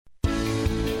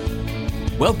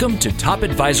Welcome to Top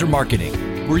Advisor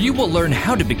Marketing, where you will learn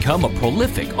how to become a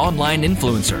prolific online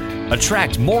influencer,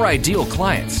 attract more ideal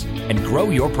clients, and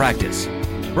grow your practice.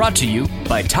 Brought to you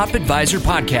by Top Advisor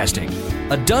Podcasting,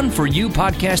 a done-for-you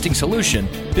podcasting solution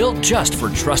built just for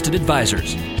trusted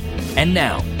advisors. And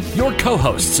now, your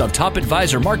co-hosts of Top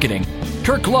Advisor Marketing,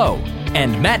 Kirk Lowe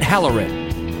and Matt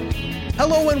Halloran.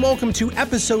 Hello and welcome to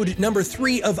episode number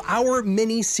 3 of our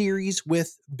mini-series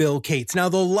with Bill Cates. Now,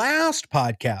 the last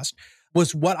podcast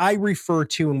was what I refer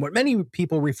to and what many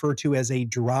people refer to as a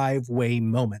driveway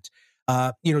moment.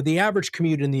 The average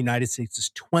commute in the United States is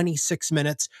 26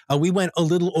 minutes. We went a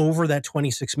little over that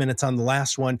 26 minutes on the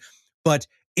last one, but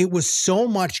it was so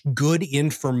much good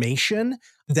information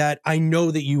that I know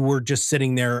that you were just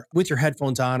sitting there with your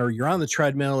headphones on, or you're on the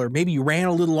treadmill, or maybe you ran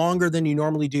a little longer than you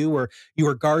normally do, or you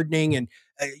were gardening and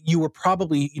you were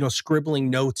probably, scribbling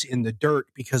notes in the dirt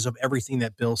because of everything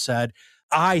that Bill said.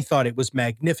 I thought it was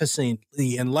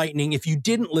magnificently enlightening. If you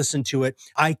didn't listen to it,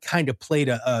 I kind of played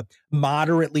a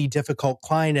moderately difficult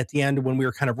client at the end when we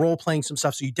were kind of role-playing some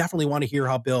stuff. So you definitely want to hear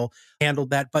how Bill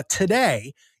handled that. But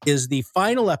today is the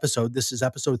final episode. This is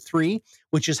episode 3,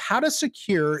 which is how to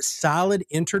secure solid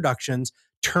introductions,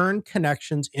 turn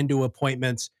connections into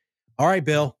appointments. All right,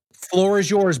 Bill, floor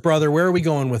is yours, brother. Where are we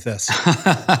going with this?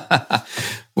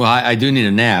 Well, I do need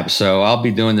a nap, so I'll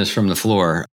be doing this from the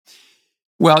floor.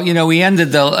 Well, we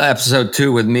ended the episode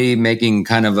 2 with me making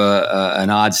kind of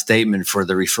an odd statement for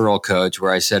the referral coach,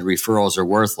 where I said referrals are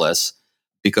worthless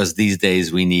because these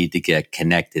days we need to get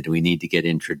connected. We need to get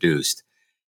introduced.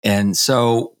 And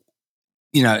so,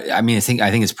 I think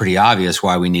it's pretty obvious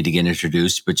why we need to get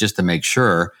introduced, but just to make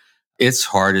sure, it's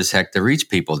hard as heck to reach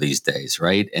people these days,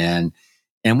 right? And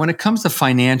when it comes to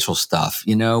financial stuff,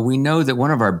 we know that one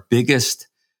of our biggest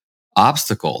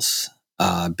obstacles,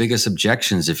 biggest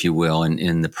objections, if you will,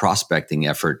 in the prospecting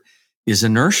effort is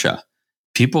inertia.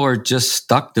 People are just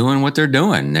stuck doing what they're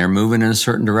doing. They're moving in a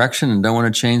certain direction and don't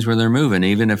want to change where they're moving,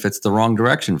 even if it's the wrong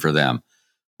direction for them,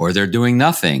 or they're doing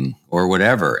nothing or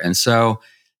whatever. And so,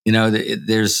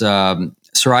 there's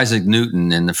Sir Isaac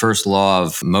Newton in the first law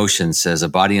of motion says a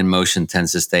body in motion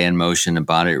tends to stay in motion, a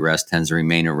body at rest tends to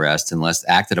remain at rest unless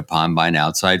acted upon by an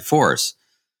outside force.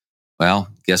 Well,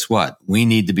 guess what? We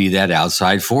need to be that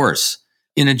outside force.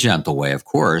 In a gentle way, of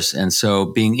course. And so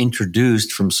being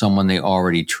introduced from someone they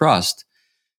already trust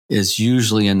is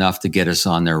usually enough to get us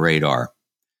on their radar.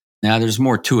 Now, there's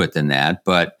more to it than that,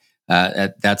 but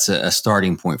that's a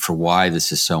starting point for why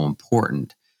this is so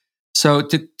important. So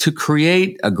to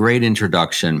create a great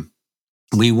introduction,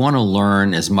 we want to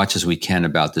learn as much as we can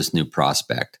about this new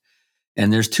prospect.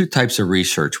 And there's 2 types of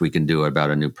research we can do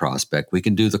about a new prospect. We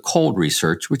can do the cold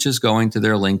research, which is going to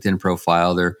their LinkedIn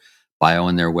profile, their bio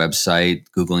on their website,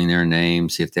 Googling their name,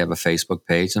 see if they have a Facebook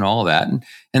page and all of that.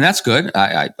 And that's good.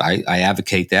 I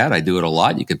advocate that. I do it a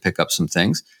lot. You can pick up some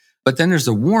things. But then there's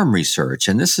the warm research.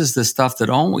 And this is the stuff that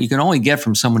you can only get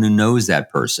from someone who knows that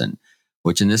person,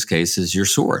 which in this case is your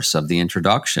source of the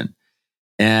introduction.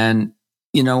 And,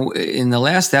 in the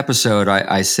last episode,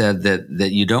 I said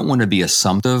that you don't want to be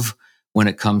assumptive when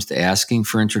it comes to asking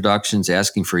for introductions,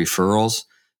 asking for referrals,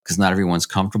 because not everyone's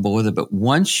comfortable with it. But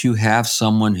once you have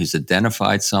someone who's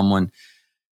identified someone,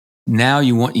 now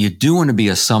you do want to be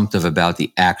assumptive about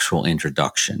the actual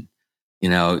introduction.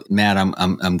 Matt,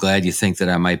 I'm glad you think that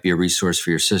I might be a resource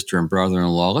for your sister and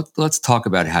brother-in-law. Let's talk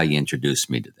about how you introduce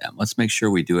me to them. Let's make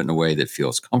sure we do it in a way that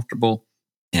feels comfortable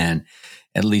and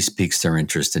at least piques their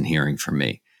interest in hearing from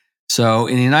me. So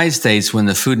in the United States, when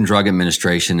the Food and Drug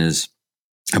Administration is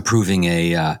approving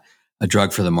a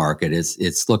drug for the market,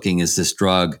 it's looking, is this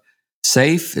drug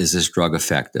safe? Is this drug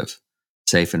effective?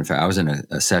 Safe and effective. I was in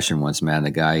a session once, man. The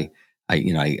guy,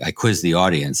 I quizzed the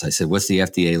audience. I said, what's the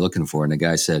FDA looking for? And the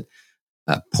guy said,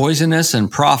 poisonous and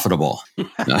profitable.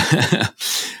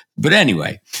 But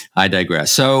anyway, I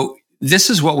digress. So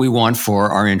this is what we want for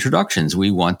our introductions.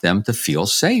 We want them to feel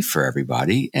safe for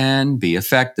everybody and be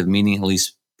effective, meaning at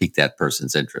least pique that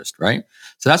person's interest, right?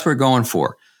 So that's what we're going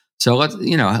for. So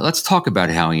let's talk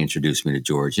about how he introduced me to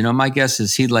George. My guess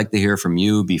is he'd like to hear from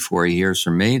you before he hears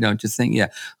from me. Don't you think? Yeah.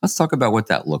 Let's talk about what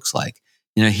that looks like.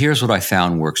 Here's what I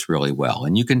found works really well.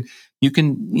 And you can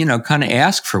kind of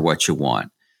ask for what you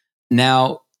want.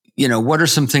 Now, what are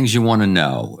some things you want to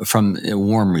know from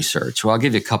warm research? Well, I'll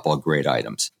give you a couple of great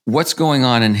items. What's going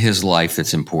on in his life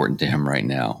that's important to him right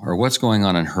now? Or what's going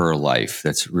on in her life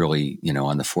that's really,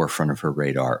 on the forefront of her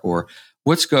radar? Or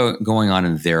what's going on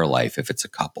in their life if it's a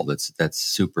couple that's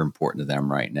super important to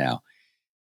them right now?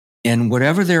 And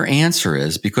whatever their answer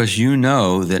is, because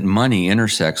that money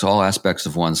intersects all aspects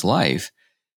of one's life,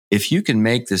 if you can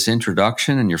make this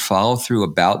introduction and your follow through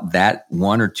about that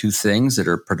one or two things that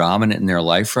are predominant in their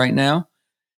life right now,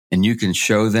 and you can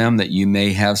show them that you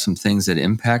may have some things that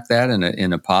impact that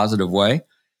in a positive way,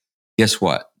 guess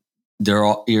what?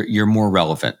 You're more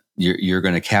relevant. You're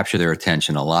going to capture their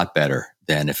attention a lot better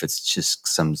than if it's just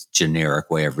some generic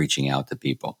way of reaching out to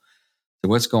people. So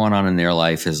what's going on in their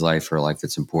life, his life, or life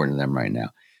that's important to them right now?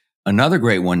 Another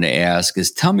great one to ask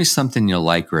is, tell me something you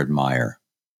like or admire,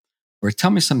 or tell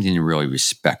me something you really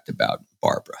respect about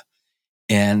Barbara.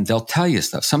 And they'll tell you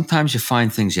stuff. Sometimes you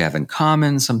find things you have in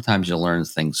common. Sometimes you learn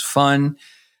things fun.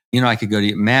 I could go to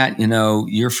you, Matt,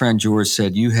 your friend George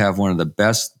said you have one of the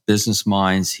best business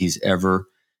minds he's ever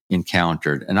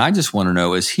encountered. And I just want to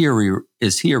know, is he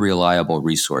a reliable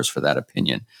resource for that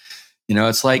opinion?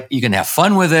 It's like, you can have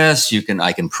fun with this.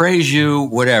 I can praise you,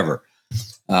 whatever.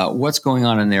 What's going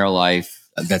on in their life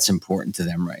that's important to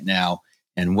them right now?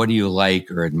 And what do you like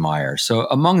or admire? So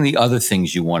among the other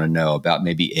things you want to know about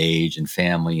maybe age and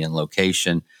family and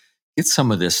location, get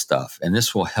some of this stuff. And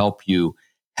this will help you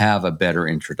have a better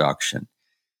introduction.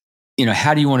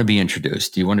 How do you want to be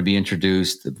introduced? Do you want to be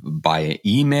introduced by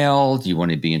email? Do you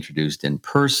want to be introduced in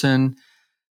person?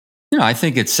 I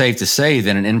think it's safe to say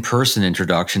that an in-person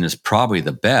introduction is probably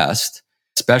the best,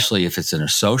 especially if it's in a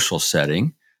social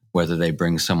setting, whether they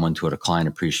bring someone to a client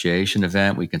appreciation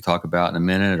event we can talk about in a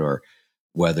minute, or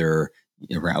whether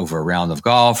over a round of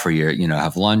golf, or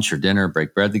have lunch or dinner,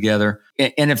 break bread together.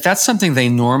 And if that's something they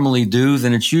normally do,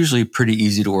 then it's usually pretty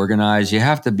easy to organize. You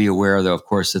have to be aware, though, of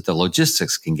course, that the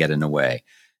logistics can get in the way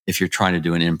if you're trying to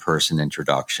do an in-person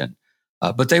introduction.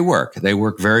 But they work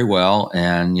very well.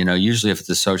 And, usually if it's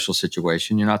a social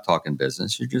situation, you're not talking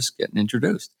business, you're just getting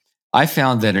introduced. I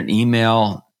found that an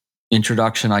email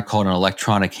introduction, I call it an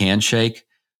electronic handshake,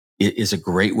 is a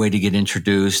great way to get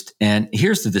introduced. And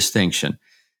here's the distinction.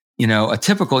 A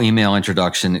typical email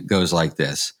introduction goes like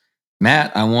this.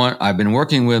 Matt, I've been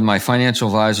working with my financial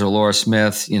advisor, Laura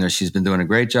Smith. She's been doing a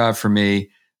great job for me.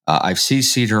 I've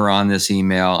CC'd her on this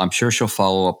email. I'm sure she'll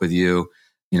follow up with you.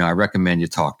 I recommend you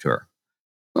talk to her.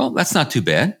 Well, that's not too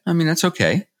bad. That's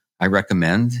okay. I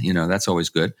recommend, that's always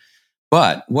good.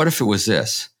 But what if it was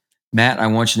this? Matt, I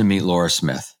want you to meet Laura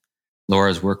Smith.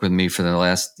 Laura's worked with me for the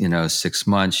last, 6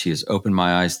 months. She has opened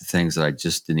my eyes to things that I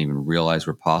just didn't even realize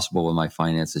were possible with my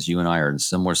finances. You and I are in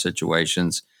similar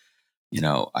situations.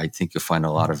 I think you'll find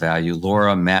a lot of value.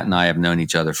 Laura, Matt, and I have known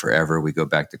each other forever. We go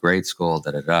back to grade school,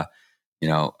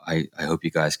 I hope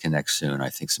you guys connect soon. I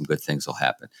think some good things will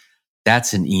happen.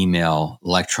 That's an email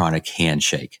electronic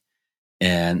handshake.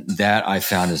 And that I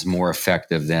found is more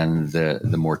effective than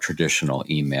the more traditional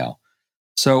email.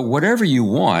 So whatever you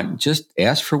want, just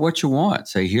ask for what you want.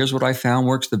 Say, here's what I found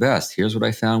works the best. Here's what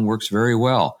I found works very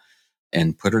well.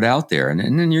 And put it out there. And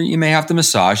then you may have to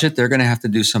massage it. They're going to have to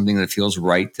do something that feels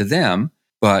right to them.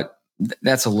 But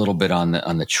that's a little bit on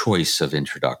the choice of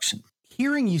introduction.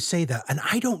 Hearing you say that, and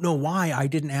I don't know why I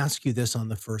didn't ask you this on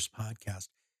the first podcast,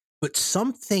 but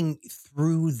something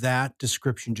through that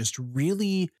description just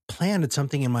really planted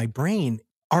something in my brain.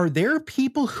 Are there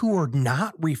people who are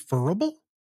not referable?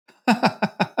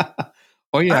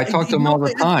 Oh, yeah. I talk to them all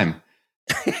the time.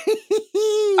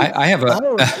 I have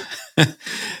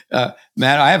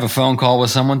Matt, I have a phone call with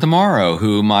someone tomorrow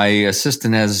who my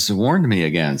assistant has warned me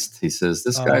against. He says,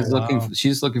 this guy's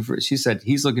she said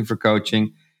he's looking for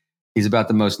coaching. He's about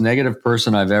the most negative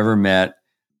person I've ever met.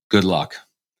 Good luck.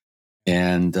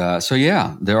 And so,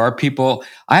 yeah, there are people.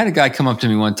 I had a guy come up to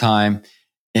me one time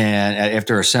and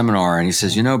after a seminar, and he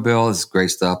says, Bill, this is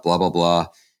great stuff, blah, blah, blah.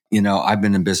 I've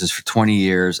been in business for 20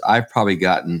 years. I've probably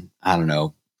gotten,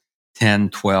 10,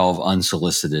 12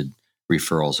 unsolicited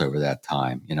referrals over that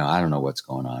time. I don't know what's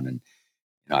going on. And,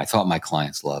 I thought my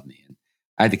clients loved me. And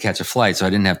I had to catch a flight, so I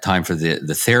didn't have time for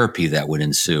the therapy that would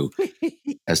ensue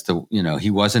as to,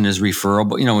 he wasn't as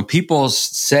referable. When people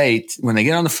say, when they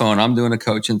get on the phone, I'm doing a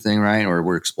coaching thing, right? Or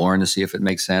we're exploring to see if it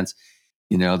makes sense.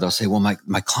 They'll say, well,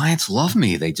 my clients love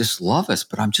me. They just love us,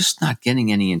 but I'm just not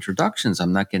getting any introductions.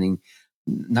 I'm not getting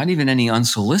not even any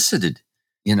unsolicited,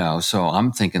 so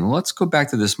I'm thinking, let's go back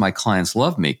to this. My clients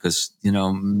love me because,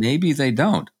 maybe they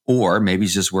don't, or maybe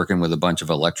he's just working with a bunch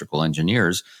of electrical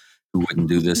engineers who wouldn't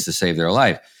do this to save their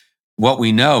life. What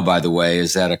we know, by the way,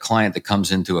 is that a client that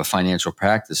comes into a financial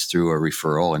practice through a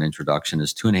referral and introduction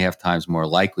is 2.5 times more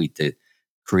likely to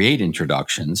create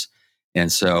introductions.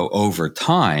 And so over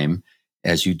time,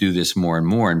 as you do this more and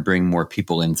more and bring more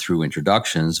people in through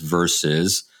introductions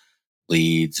versus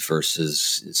leads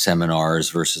versus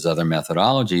seminars versus other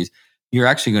methodologies, you're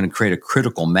actually going to create a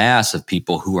critical mass of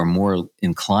people who are more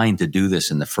inclined to do this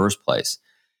in the first place.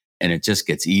 And it just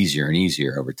gets easier and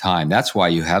easier over time. That's why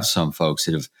you have some folks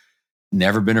that have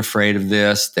never been afraid of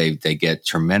this. They get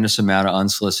tremendous amount of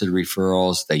unsolicited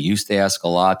referrals. They used to ask a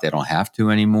lot. They don't have to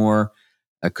anymore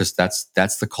because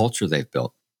that's the culture they've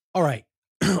built. All right.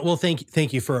 Well,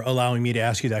 thank you for allowing me to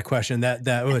ask you that question.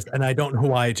 That was, and I don't know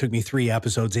why it took me 3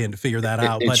 episodes in to figure that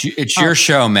out. It's your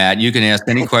show, Matt. You can ask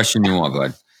any question you want,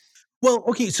 bud. Well,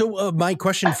 okay. So my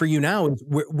question for you now is,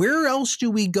 where else do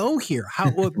we go here?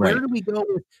 Where do we go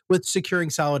with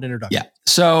securing solid introduction? Yeah.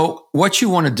 So what you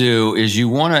want to do is you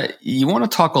want to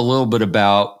talk a little bit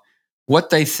about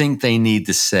what they think they need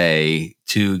to say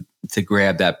to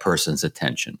grab that person's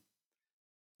attention.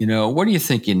 What do you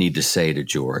think you need to say to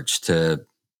George to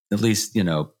at least,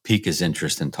 pique his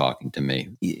interest in talking to me?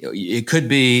 It could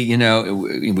be,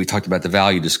 we talked about the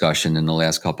value discussion in the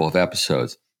last couple of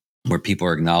episodes where people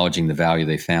are acknowledging the value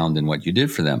they found in what you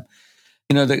did for them.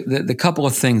 The couple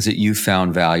of things that you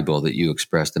found valuable that you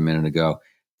expressed a minute ago,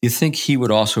 you think he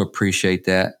would also appreciate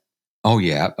that? Oh,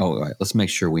 yeah. Oh, all right. Let's make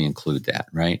sure we include that,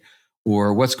 right?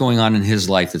 Or what's going on in his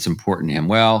life that's important to him?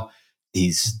 Well,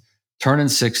 he's turning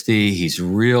 60. He's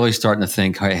really starting to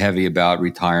think heavy about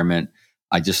retirement.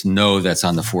 I just know that's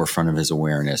on the forefront of his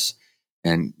awareness.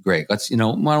 And great, why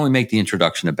don't we make the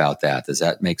introduction about that? Does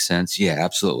that make sense? Yeah,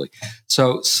 absolutely.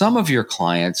 So some of your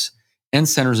clients and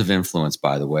centers of influence,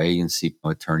 by the way, you can see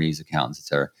attorneys, accountants, et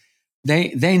cetera,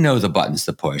 they know the buttons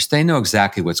to push. They know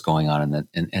exactly what's going on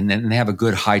and they have a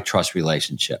good high trust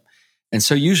relationship. And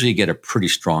so usually you get a pretty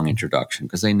strong introduction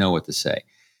because they know what to say.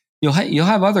 You'll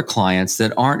have other clients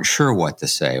that aren't sure what to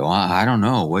say. Well, I don't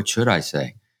know. What should I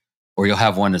say? Or you'll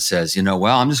have one that says,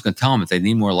 I'm just going to tell them if they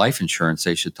need more life insurance,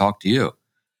 they should talk to you.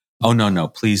 Oh, no,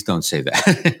 please don't say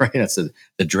that. Right? That's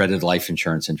the dreaded life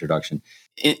insurance introduction.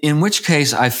 In which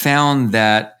case, I found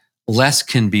that less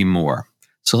can be more.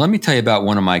 So let me tell you about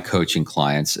one of my coaching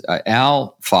clients.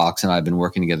 Al Fox and I have been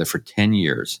working together for 10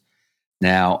 years.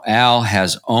 Now, Al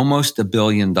has almost $1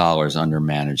 billion under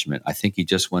management. I think he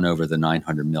just went over the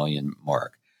 900 million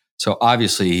mark. So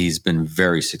obviously, he's been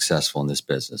very successful in this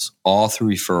business, all through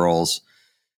referrals.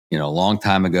 A long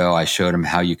time ago, I showed him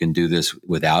how you can do this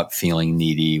without feeling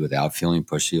needy, without feeling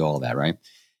pushy, all that, right?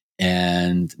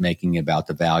 And making it about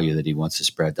the value that he wants to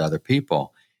spread to other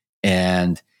people.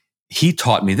 And he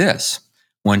taught me this.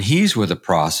 When he's with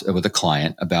a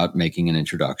client about making an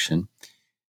introduction,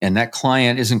 and that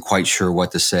client isn't quite sure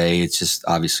what to say, it's just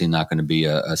obviously not going to be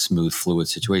a smooth, fluid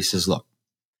situation. He says, look,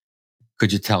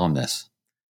 could you tell him this?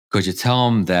 Could you tell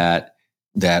him that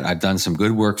I've done some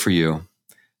good work for you,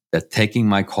 that taking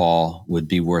my call would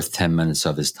be worth 10 minutes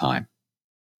of his time?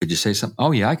 Could you say something?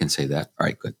 Oh, yeah, I can say that. All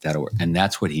right, good. That'll work. And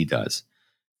that's what he does.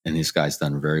 And this guy's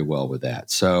done very well with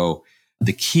that. So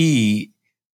the key,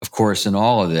 of course, in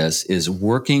all of this is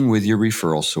working with your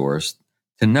referral source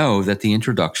to know that the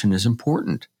introduction is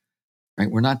important, right?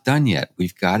 We're not done yet.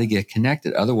 We've got to get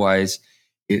connected. Otherwise,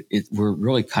 we're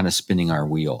really kind of spinning our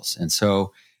wheels. And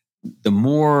so the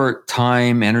more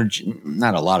time, energy,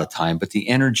 not a lot of time, but the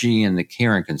energy and the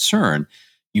care and concern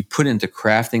you put into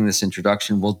crafting this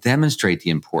introduction will demonstrate the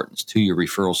importance to your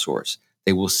referral source.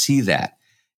 They will see that.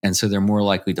 And so they're more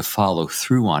likely to follow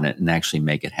through on it and actually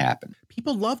make it happen.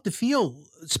 People love to feel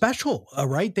special,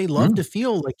 right? They love to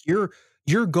feel like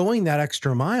you're going that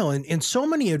extra mile. And so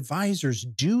many advisors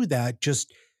do that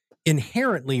just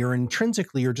inherently or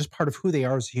intrinsically or just part of who they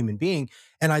are as a human being.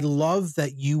 And I love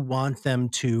that you want them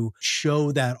to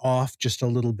show that off just a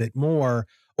little bit more,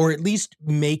 or at least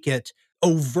make it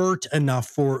overt enough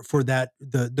for that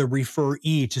the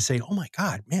referee to say, oh my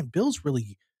God, man, Bill's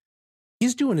really,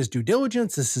 he's doing his due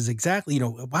diligence. This is exactly,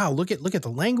 wow, look at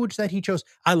the language that he chose.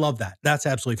 I love that. That's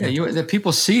absolutely fantastic. That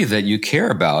people see that you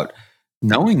care about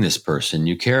knowing this person.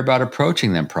 You care about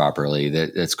approaching them properly,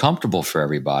 that it's comfortable for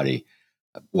everybody.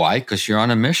 Why? Because you're on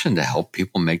a mission to help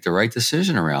people make the right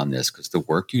decision around this, because the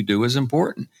work you do is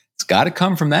important. It's got to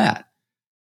come from that.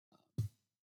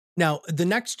 Now, the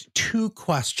next 2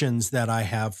 questions that I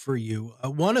have for you,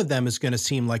 one of them is going to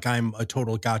seem like I'm a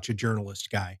total gotcha journalist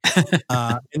guy.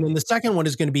 And then the second one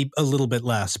is going to be a little bit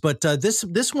less. But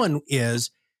this one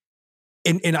is,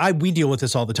 and we deal with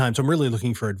this all the time, so I'm really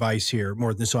looking for advice here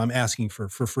more than so I'm asking for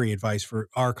free advice for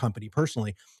our company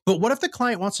personally. But what if the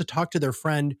client wants to talk to their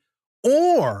friend,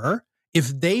 or if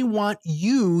they want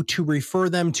you to refer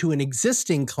them to an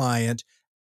existing client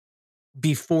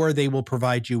before they will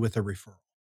provide you with a referral?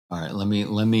 All right, let me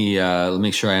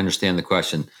make sure I understand the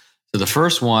question. So the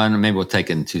first one, maybe we'll take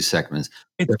it in 2 segments.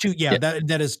 It's 2, yeah.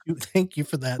 That is. Thank you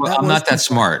for that. Well, I'm not that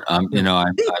smart. I'm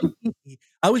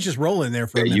I was just rolling there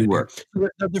for a minute. You were.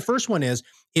 The first one is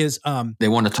they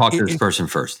want to talk to this person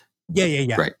first.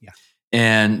 Yeah. Right. Yeah.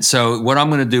 And so what I'm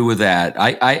going to do with that,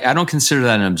 I don't consider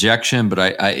that an objection,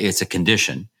 but it's a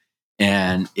condition.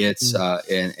 and it's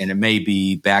and it may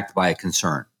be backed by a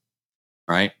concern,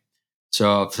 right?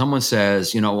 So if someone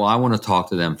says, well, I want to talk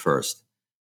to them first,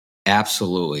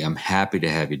 absolutely, I'm happy to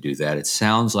have you do that. It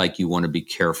sounds like you want to be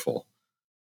careful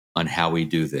on how we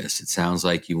do this. It sounds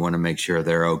like you want to make sure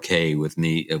they're okay with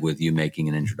you making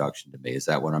an introduction to me. Is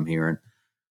that what I'm hearing?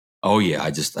 Oh yeah, I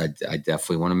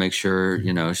definitely want to make sure,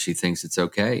 she thinks it's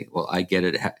okay. Well, I get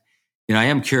it. I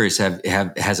am curious,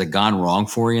 has it gone wrong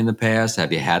for you in the past?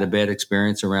 Have you had a bad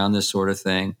experience around this sort of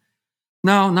thing?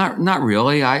 No, not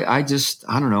really. I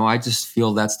don't know. I just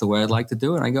feel that's the way I'd like to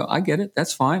do it. I go, I get it.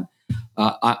 That's fine.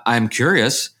 I'm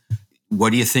curious.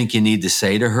 What do you think you need to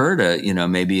say to her to,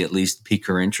 maybe at least pique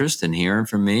her interest in hearing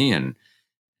from me? And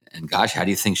gosh, how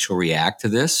do you think she'll react to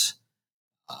this?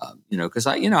 Because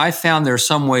I found there are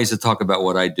some ways to talk about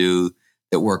what I do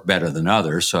that work better than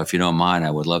others. So if you don't mind,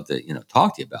 I would love to,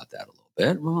 talk to you about that a little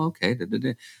bit. Well, okay.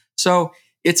 So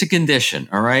it's a condition.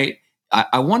 All right.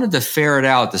 I wanted to ferret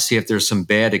out to see if there's some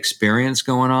bad experience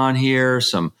going on here,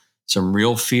 some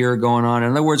real fear going on.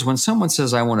 In other words, when someone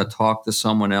says, I want to talk to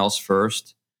someone else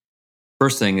first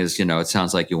thing is, it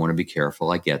sounds like you want to be careful.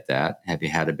 I get that. Have you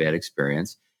had a bad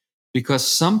experience? Because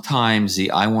sometimes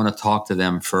the I want to talk to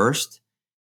them first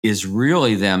is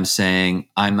really them saying,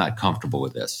 I'm not comfortable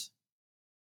with this.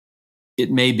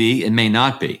 It may be, it may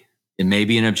not be. It may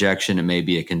be an objection. It may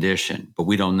be a condition, but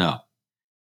we don't know.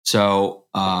 So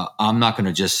I'm not going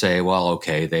to just say, well,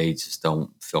 okay, they just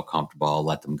don't feel comfortable. I'll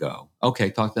let them go. Okay,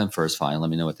 talk to them first. Fine.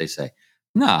 Let me know what they say.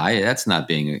 No, that's not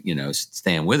being,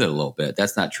 staying with it a little bit.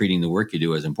 That's not treating the work you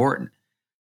do as important.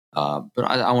 But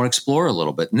I want to explore a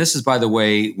little bit. And this is, by the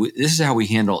way, this is how we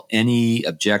handle any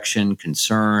objection,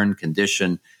 concern,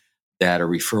 condition that a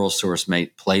referral source may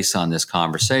place on this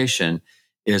conversation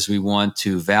is we want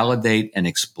to validate and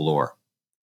explore.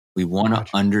 We want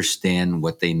to understand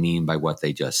what they mean by what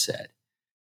they just said,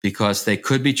 because they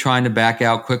could be trying to back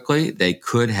out quickly. They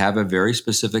could have a very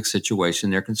specific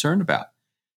situation they're concerned about.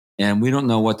 And we don't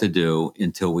know what to do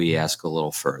until we ask a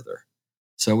little further.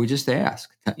 So we just ask.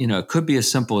 It could be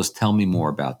as simple as tell me more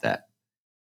about that.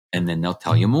 And then they'll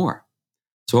tell you more.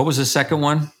 So what was the second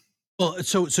one? Well,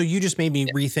 so you just made me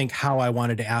rethink how I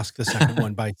wanted to ask the second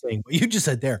one by saying what you just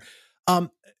said there.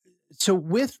 So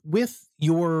with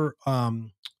your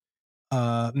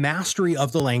mastery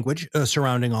of the language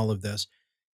surrounding all of this,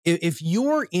 if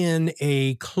you're in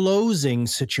a closing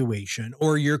situation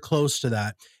or you're close to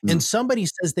that, and somebody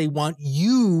says they want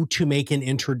you to make an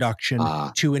introduction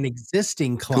to an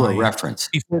existing client, to a reference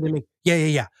before they make,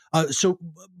 so,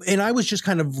 and I was just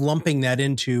kind of lumping that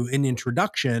into an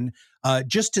introduction,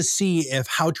 just to see if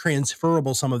how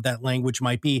transferable some of that language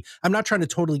might be. I'm not trying to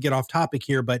totally get off topic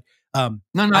here, but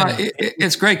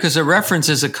it's great because a reference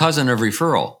is a cousin of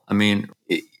referral. I mean,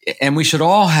 and we should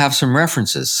all have some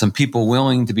references, some people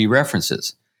willing to be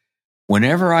references.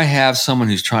 Whenever I have someone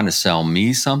who's trying to sell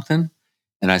me something,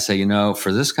 and I say,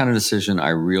 for this kind of decision, I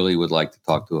really would like to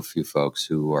talk to a few folks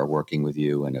who are working with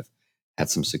you and have had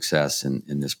some success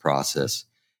in this process.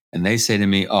 And they say to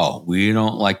me, oh, we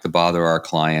don't like to bother our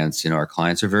clients. Our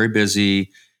clients are very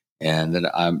busy, and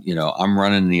that I'm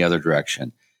running in the other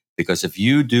direction. Because if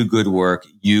you do good work,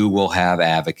 you will have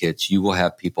advocates. You will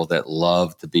have people that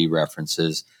love to be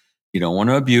references. You don't want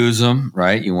to abuse them,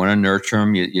 right? You want to nurture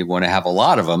them. You want to have a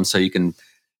lot of them so you can,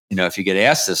 if you get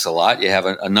asked this a lot, you have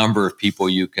a number of people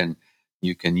you can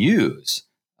use.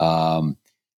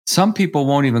 Some people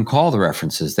won't even call the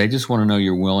references. They just want to know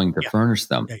you're willing to furnish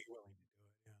them.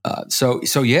 So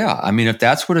yeah, I mean, if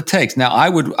that's what it takes. Now,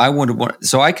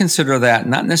 so I consider that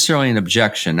not necessarily an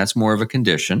objection. That's more of a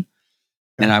condition.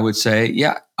 And I would say,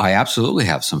 yeah, I absolutely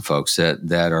have some folks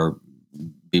that are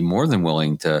be more than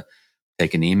willing to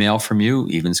take an email from you,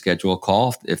 even schedule a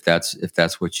call if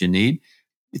that's what you need.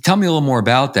 Tell me a little more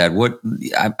about that.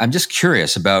 I'm just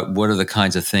curious about what are the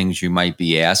kinds of things you might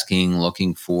be asking,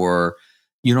 looking for.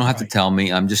 You don't have to tell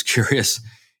me. I'm just curious.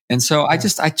 And so I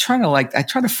try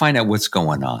to find out what's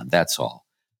going on. That's all.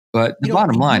 But the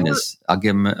bottom line is I'll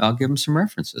give them some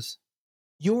references.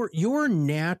 Your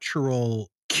natural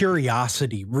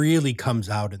curiosity really comes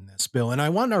out in this, Bill. And I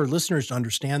want our listeners to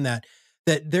understand that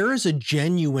there is a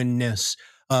genuineness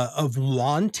of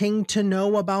wanting to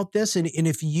know about this. And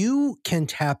if you can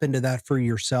tap into that for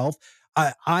yourself,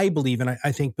 I believe, and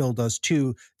I think Bill does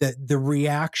too, that the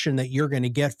reaction that you're going to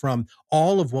get from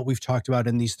all of what we've talked about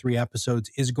in these 3 episodes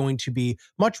is going to be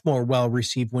much more well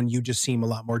received when you just seem a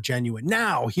lot more genuine.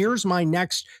 Now, here's my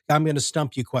next, I'm going to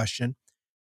stump you question.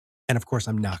 And of course,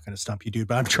 I'm not going to stump you, dude,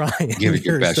 but I'm trying. Give it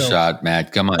your best shot,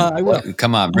 Matt. Come on.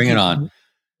 Come on. Bring it on.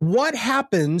 What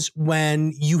happens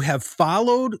when you have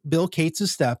followed Bill Cates'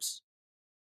 steps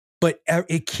but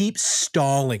it keeps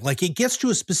stalling. Like it gets to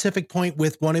a specific point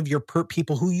with one of your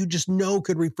people who you just know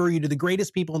could refer you to the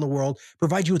greatest people in the world,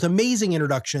 provide you with amazing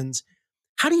introductions.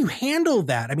 How do you handle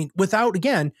that? I mean, without,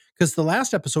 again, because the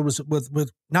last episode was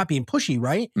with not being pushy,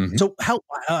 right? Mhm. So how,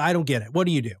 I don't get it. What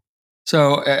do you do?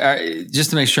 So just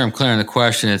to make sure I'm clear on the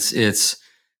question, it's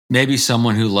maybe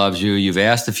someone who loves you. You've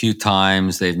asked a few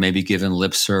times. They've maybe given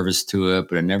lip service to it,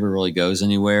 but it never really goes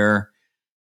anywhere.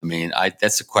 I mean,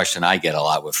 that's a question I get a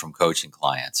lot from coaching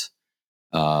clients.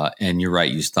 And you're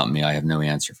right. You stumped me. I have no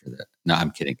answer for that. No,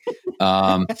 I'm kidding.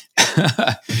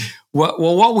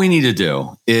 What we need to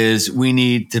do is we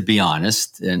need to be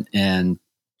honest and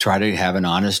try to have an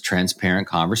honest, transparent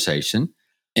conversation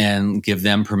and give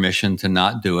them permission to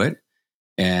not do it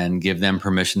and give them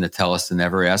permission to tell us to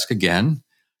never ask again.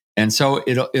 And so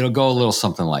it'll go a little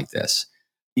something like this.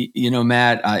 You know,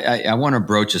 Matt, I want to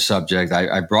broach a subject.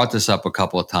 I brought this up a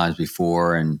couple of times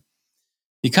before, and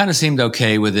he kind of seemed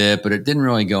okay with it, but it didn't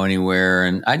really go anywhere.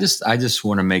 And I just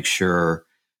want to make sure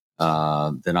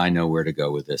that I know where to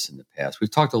go with this in the past. We've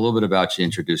talked a little bit about you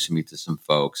introducing me to some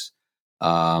folks.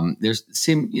 There's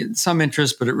some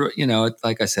interest, but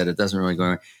like I said, it doesn't really go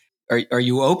anywhere. Are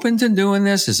you open to doing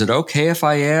this? Is it okay if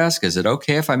I ask? Is it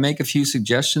okay if I make a few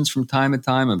suggestions from time to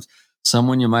time of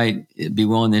someone you might be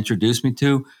willing to introduce me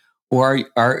to? Or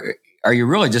are you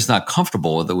really just not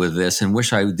comfortable with this and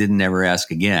wish I didn't ever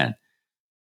ask again?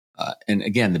 And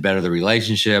again, the better the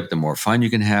relationship, the more fun you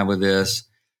can have with this.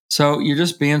 So you're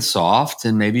just being soft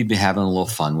and maybe be having a little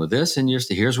fun with this. And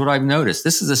here's what I've noticed.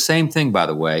 This is the same thing, by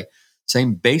the way,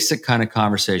 same basic kind of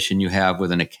conversation you have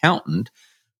with an accountant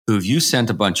who you sent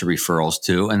a bunch of referrals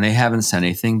to and they haven't sent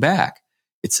anything back.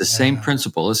 It's the same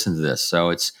principle. Listen to this. So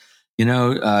it's,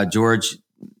 George,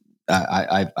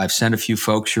 I've sent a few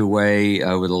folks your way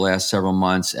over the last several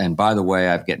months. And by the way,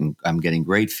 I'm getting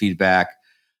great feedback.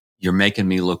 You're making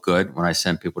me look good when I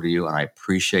send people to you, and I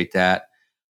appreciate that.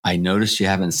 I noticed you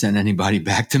haven't sent anybody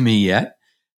back to me yet,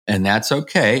 and that's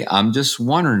okay. I'm just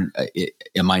wondering,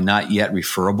 am I not yet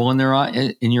referable in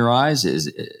your eyes?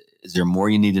 Is there more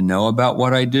you need to know about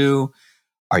what I do?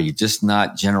 Are you just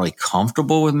not generally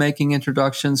comfortable with making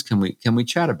introductions? Can we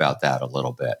chat about that a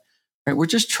little bit? Right? We're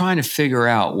just trying to figure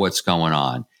out what's going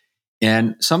on.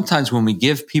 And sometimes when we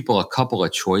give people a couple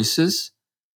of choices,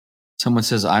 someone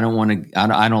says, I don't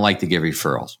like to give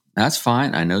referrals. That's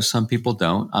fine. I know some people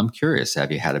don't. I'm curious.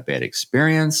 Have you had a bad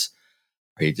experience?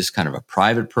 Are you just kind of a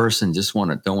private person? Just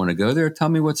don't want to go there? Tell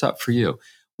me what's up for you.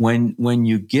 When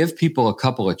you give people a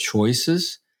couple of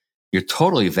choices, you're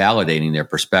totally validating their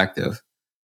perspective.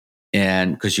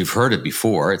 And because you've heard it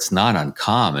before, it's not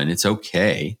uncommon. It's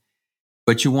okay.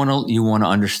 But you want to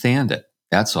understand it.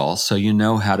 That's all. So you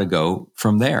know how to go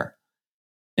from there.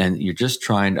 And you're just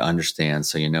trying to understand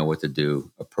so you know what to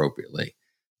do appropriately.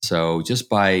 So just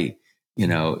by,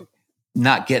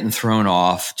 not getting thrown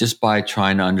off, just by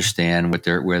trying to understand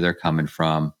where they're coming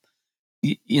from,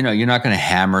 you're not going to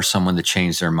hammer someone to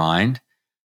change their mind,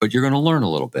 but you're going to learn a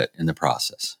little bit in the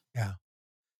process. Yeah.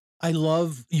 I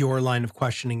love your line of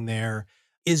questioning there.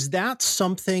 Is that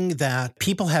something that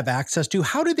people have access to?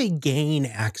 How do they gain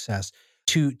access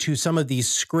to some of these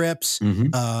scripts?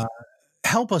 Mm-hmm.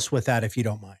 Help us with that if you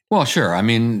don't mind. Well, sure. I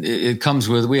mean, it comes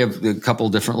with, we have a couple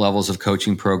different levels of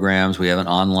coaching programs. We have an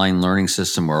online learning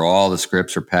system where all the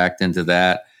scripts are packed into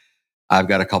that. I've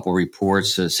got a couple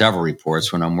reports, several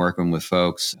reports when I'm working with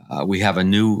folks. We have a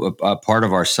new part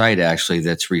of our site, actually,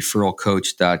 that's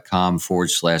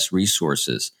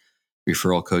referralcoach.com/resources,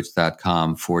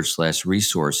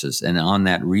 referralcoach.com/resources. And on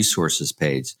that resources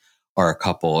page are a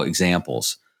couple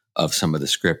examples of some of the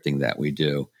scripting that we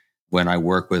do. When I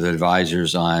work with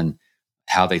advisors on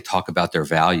how they talk about their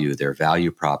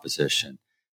value proposition,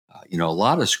 a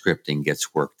lot of scripting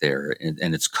gets worked there,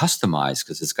 and it's customized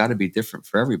because it's got to be different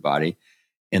for everybody.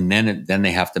 And then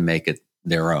they have to make it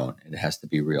their own. It has to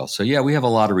be real. So yeah, we have a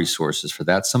lot of resources for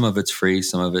that. Some of it's free.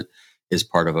 Some of it is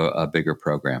part of a bigger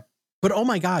program. But oh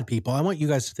my God, people, I want you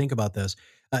guys to think about this.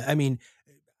 I mean,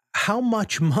 how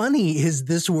much money is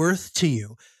this worth to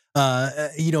you?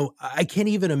 I can't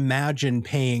even imagine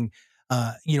paying,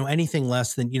 anything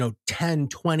less than, $10,000,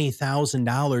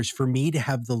 $20,000 for me to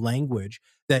have the language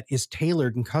that is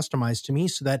tailored and customized to me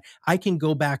so that I can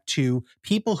go back to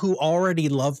people who already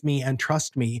love me and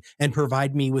trust me and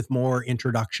provide me with more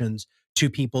introductions to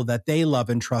people that they love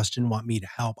and trust and want me to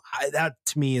help. That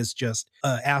to me is just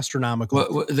astronomical.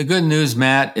 Well, the good news,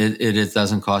 Matt, it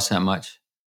doesn't cost that much.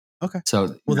 Okay.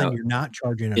 So then you're not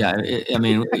charging. Yeah. I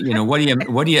mean, what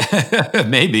do you,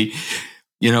 maybe,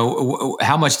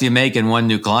 how much do you make in one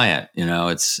new client?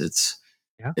 It's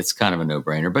kind of a no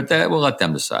brainer, but we'll let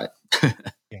them decide.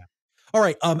 Yeah. All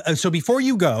right. So before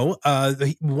you go,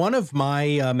 one of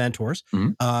my mentors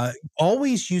Mhm.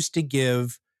 always used to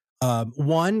give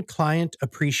one client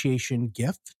appreciation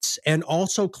gifts and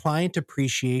also client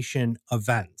appreciation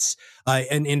events.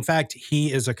 And in fact,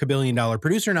 he is a $1 billion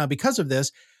producer now because of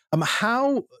this.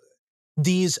 How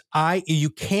these you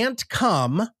can't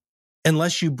come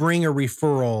unless you bring a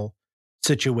referral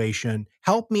situation.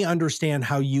 Help me understand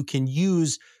how you can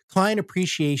use client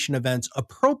appreciation events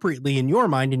appropriately in your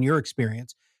mind, in your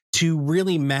experience, to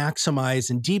really maximize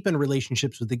and deepen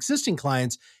relationships with existing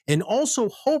clients and also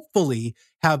hopefully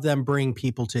have them bring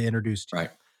people to introduce to you.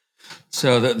 Right.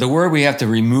 So the word we have to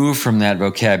remove from that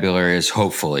vocabulary is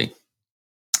hopefully.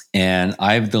 And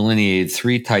I've delineated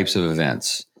three types of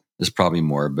events. There's probably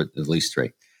more, but at least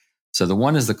three. So the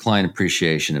one is the client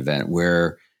appreciation event,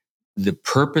 where the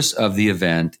purpose of the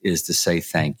event is to say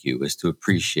thank you, is to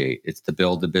appreciate, it's to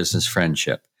build a business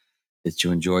friendship, it's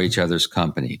to enjoy each other's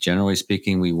company. Generally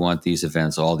speaking, we want these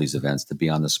events, all these events, to be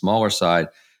on the smaller side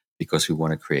because we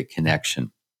want to create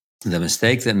connection. The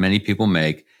mistake that many people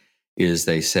make is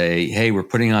they say, hey, we're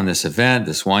putting on this event,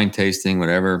 this wine tasting,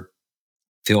 whatever.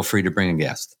 Feel free to bring a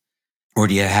guest. Or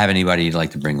do you have anybody you'd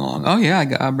like to bring along? Oh,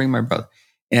 yeah, I'll bring my brother.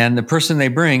 And the person they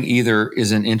bring either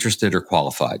isn't interested or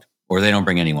qualified, or they don't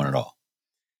bring anyone at all.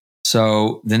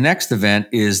 So the next event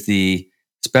is the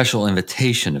special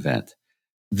invitation event.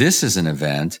 This is an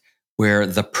event where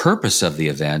the purpose of the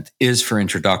event is for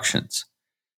introductions.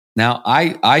 Now,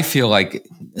 I feel like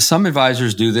some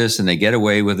advisors do this and they get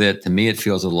away with it. To me, it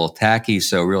feels a little tacky.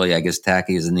 So really, I guess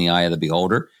tacky is in the eye of the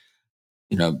beholder.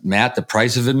 You know, Matt, the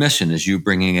price of admission is you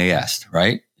bringing a guest,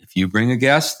 right? If you bring a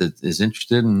guest that is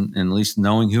interested in at least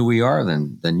knowing who we are,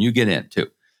 then you get in too.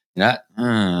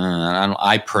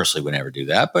 I personally would never do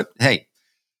that, but hey,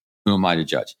 who am I to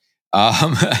judge?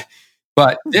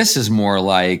 But this is more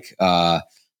like,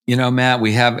 Matt,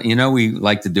 we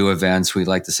like to do events. We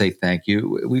like to say thank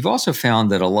you. We've also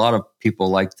found that a lot of people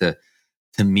like to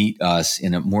meet us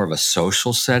in a more of a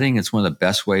social setting. It's one of the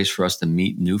best ways for us to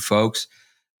meet new folks.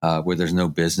 Where there's no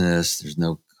business, there's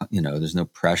no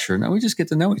pressure. No, we just get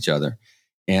to know each other.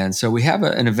 And so we have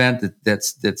an event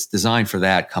that's designed for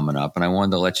that coming up. And I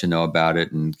wanted to let you know about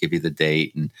it and give you the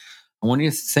date. And I want you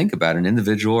to think about an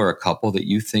individual or a couple that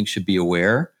you think should be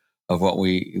aware of what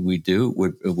we do,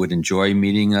 would enjoy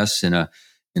meeting us in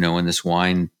in this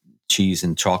wine, cheese,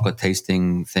 and chocolate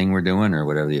tasting thing we're doing, or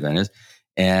whatever the event is.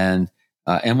 And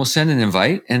we'll send an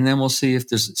invite, and then we'll see if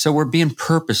so we're being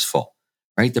purposeful.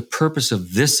 Right? The purpose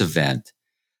of this event,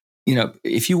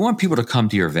 if you want people to come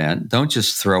to your event, don't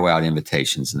just throw out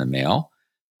invitations in the mail,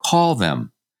 call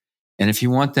them. And if you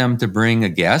want them to bring a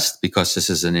guest, because this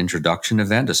is an introduction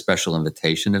event, a special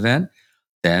invitation event,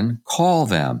 then call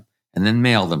them and then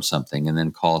mail them something and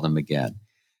then call them again.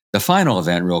 The final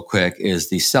event, real quick, is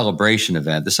the celebration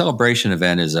event. The celebration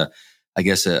event is a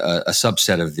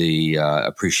subset of the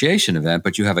appreciation event,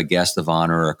 but you have a guest of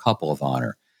honor or a couple of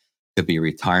honor. Could be a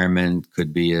retirement,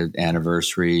 could be an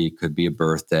anniversary, could be a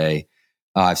birthday.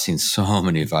 I've seen so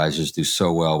many advisors do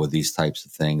so well with these types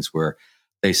of things where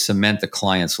they cement the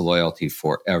client's loyalty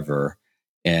forever.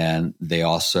 And they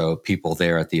also, people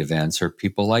there at the events are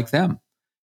people like them.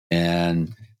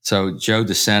 And so Joe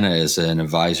DeSena is an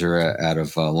advisor out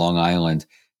of Long Island.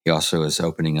 He also is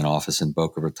opening an office in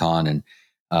Boca Raton,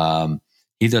 and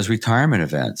he does retirement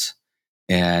events.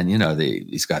 And,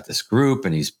 he's got this group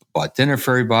and he's bought dinner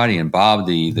for everybody. And Bob,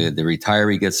 the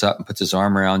retiree, gets up and puts his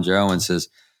arm around Joe and says,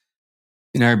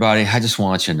 everybody, I just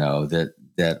want you to know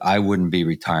that I wouldn't be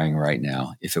retiring right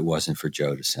now if it wasn't for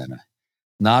Joe DeSena.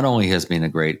 Not only has been a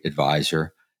great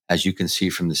advisor, as you can see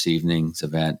from this evening's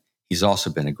event, he's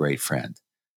also been a great friend.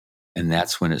 And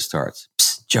that's when it starts.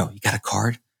 Psst, Joe, you got a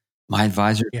card? My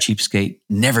advisor, cheapskate,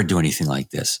 never do anything like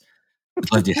this. I'd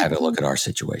love to have a look at our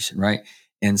situation, right?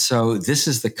 And so this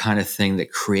is the kind of thing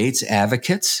that creates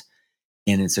advocates,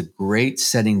 and it's a great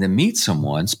setting to meet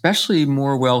someone, especially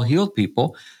more well-heeled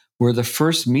people, where the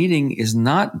first meeting is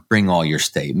not bring all your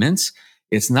statements.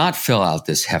 It's not fill out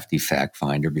this hefty fact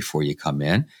finder before you come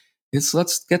in. It's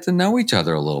let's get to know each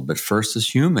other a little bit first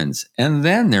as humans, and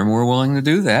then they're more willing to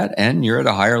do that, and you're at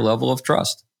a higher level of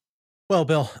trust. Well,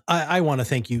 Bill, I want to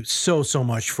thank you so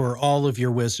much for all of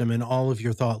your wisdom and all of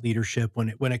your thought leadership when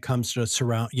it comes to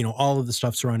all of the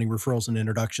stuff surrounding referrals and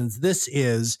introductions. This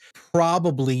is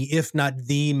probably, if not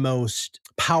the most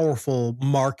powerful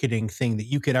marketing thing that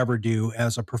you could ever do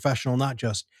as a professional, not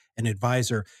just an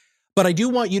advisor. But I do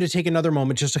want you to take another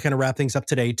moment just to kind of wrap things up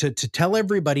today to tell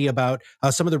everybody about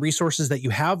some of the resources that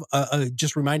you have.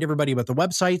 Just remind everybody about the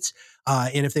websites.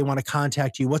 And if they want to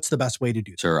contact you, what's the best way to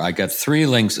do that? Sure. I got 4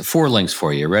 links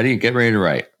for you. Ready? Get ready to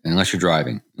write, unless you're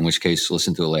driving, in which case,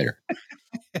 listen to it later.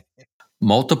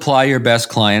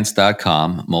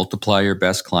 multiplyourbestclients.com,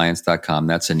 multiplyourbestclients.com.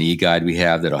 That's an e-guide we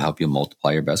have that'll help you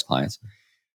multiply your best clients.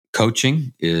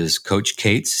 Coaching is Coach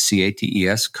Cates,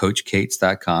 C-A-T-E-S,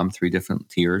 CoachCates.com, 3 different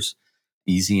tiers,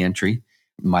 easy entry.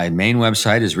 My main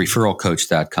website is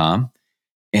referralcoach.com.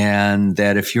 And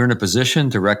that if you're in a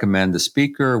position to recommend a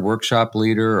speaker, workshop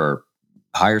leader, or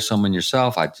hire someone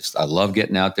yourself, I love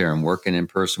getting out there and working in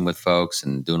person with folks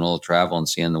and doing a little travel and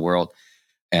seeing the world.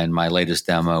 And my latest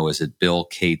demo is at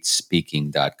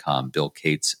BillCatesSpeaking.com,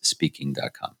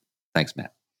 BillCatesSpeaking.com. Thanks,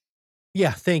 Matt.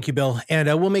 Yeah, thank you, Bill. And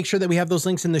we'll make sure that we have those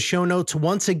links in the show notes.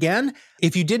 Once again,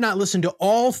 if you did not listen to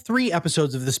all 3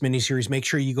 episodes of this miniseries, make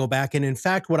sure you go back. And in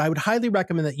fact, what I would highly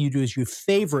recommend that you do is you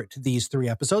favorite these 3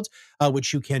 episodes,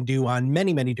 which you can do on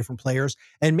many, many different players,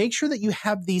 and make sure that you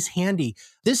have these handy.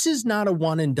 This is not a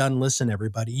one and done listen,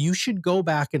 everybody. You should go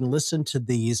back and listen to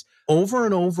these over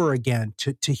and over again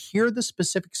to hear the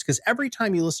specifics, because every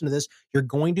time you listen to this, you're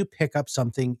going to pick up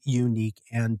something unique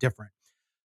and different.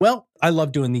 Well, I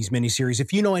love doing these miniseries.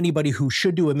 If you know anybody who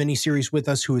should do a miniseries with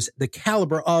us, who is the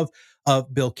caliber of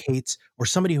Bill Cates, or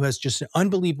somebody who has just an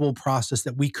unbelievable process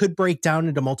that we could break down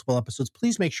into multiple episodes,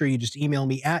 please make sure you just email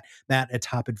me at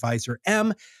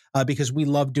matt@topadvisorm, because we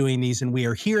love doing these, and we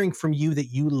are hearing from you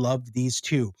that you love these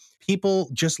too. People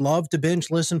just love to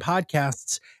binge listen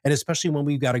podcasts, and especially when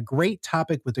we've got a great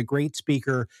topic with a great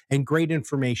speaker and great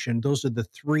information. Those are the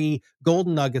 3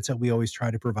 golden nuggets that we always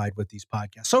try to provide with these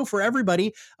podcasts. So for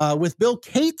everybody, with Bill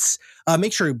Cates,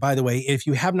 make sure, by the way, if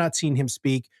you have not seen him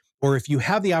speak, or if you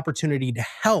have the opportunity to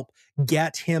help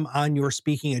get him on your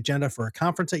speaking agenda for a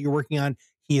conference that you're working on,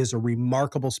 he is a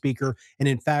remarkable speaker. And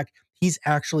in fact, he's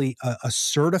actually a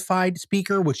certified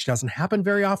speaker, which doesn't happen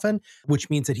very often,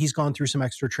 which means that he's gone through some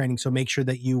extra training. So make sure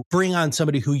that you bring on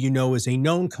somebody who you know is a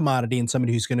known commodity and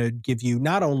somebody who's going to give you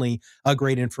not only a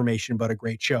great information, but a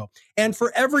great show. And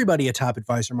for everybody at Top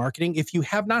Advisor Marketing, if you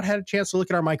have not had a chance to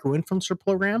look at our micro-influencer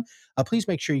program, please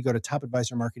make sure you go to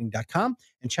topadvisormarketing.com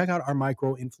and check out our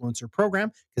micro-influencer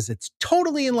program, because it's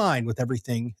totally in line with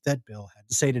everything that Bill had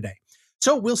to say today.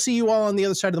 So we'll see you all on the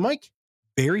other side of the mic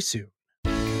very soon.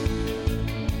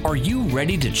 Are you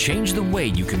ready to change the way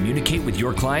you communicate with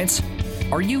your clients?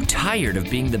 Are you tired of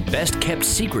being the best kept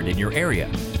secret in your area?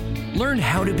 Learn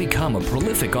how to become a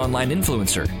prolific online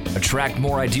influencer, attract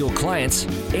more ideal clients,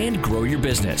 and grow your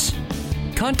business.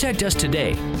 Contact us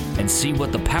today and see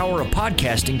what the power of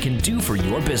podcasting can do for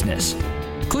your business.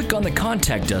 Click on the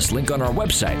Contact Us link on our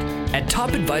website at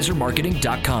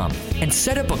topadvisormarketing.com and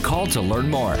set up a call to learn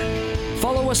more.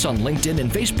 Follow us on LinkedIn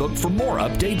and Facebook for more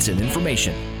updates and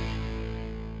information.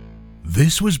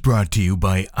 This was brought to you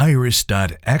by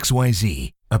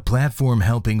Iris.xyz, a platform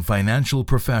helping financial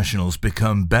professionals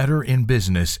become better in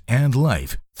business and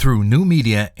life through new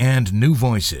media and new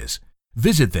voices.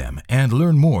 Visit them and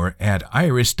learn more at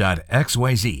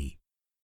Iris.xyz.